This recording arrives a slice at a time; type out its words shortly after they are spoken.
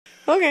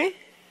Okay.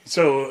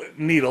 So,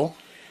 needle.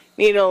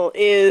 Needle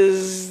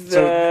is the...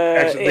 So,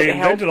 actually, they it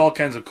invented help- all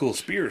kinds of cool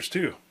spears,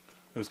 too.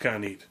 It was kind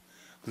of neat.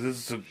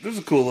 This is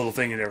a cool little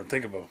thing you never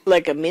think about.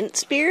 Like a mint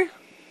spear?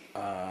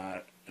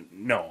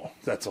 No,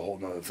 that's a whole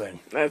nother thing.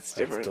 That's That's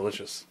different.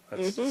 delicious.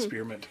 That's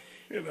spearmint.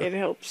 You know. It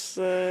helps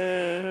with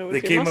They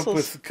your came muscles. up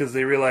with, because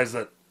they realized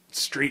that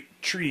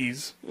straight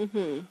trees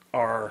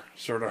are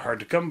sort of hard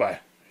to come by.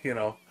 You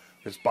know,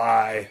 there's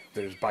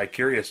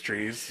bi-curious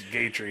trees,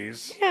 gay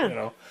trees, Yeah, you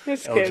know,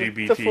 it's good.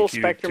 The full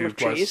spectrum of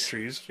LGBTQ+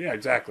 trees. Yeah,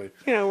 exactly.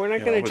 You know, we're not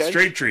going to With judge.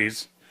 straight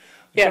trees,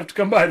 you Yeah. have to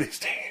come by these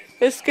days.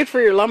 It's good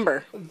for your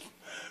lumber.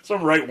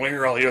 Some right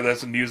winger will hear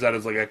this and use that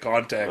as like a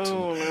context.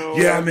 Oh, and, no.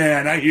 Yeah,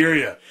 man, I hear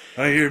you.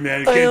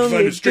 Man. You can't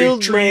find a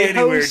straight tree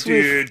anywhere,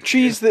 dude.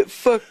 trees that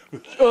fuck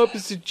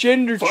opposite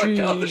gender Fuck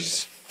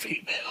others.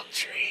 Female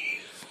trees.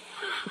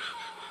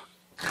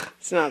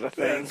 It's not a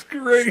thing. That's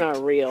great. It's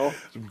not real.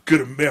 Some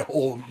good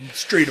old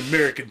straight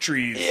American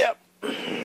trees. Yep.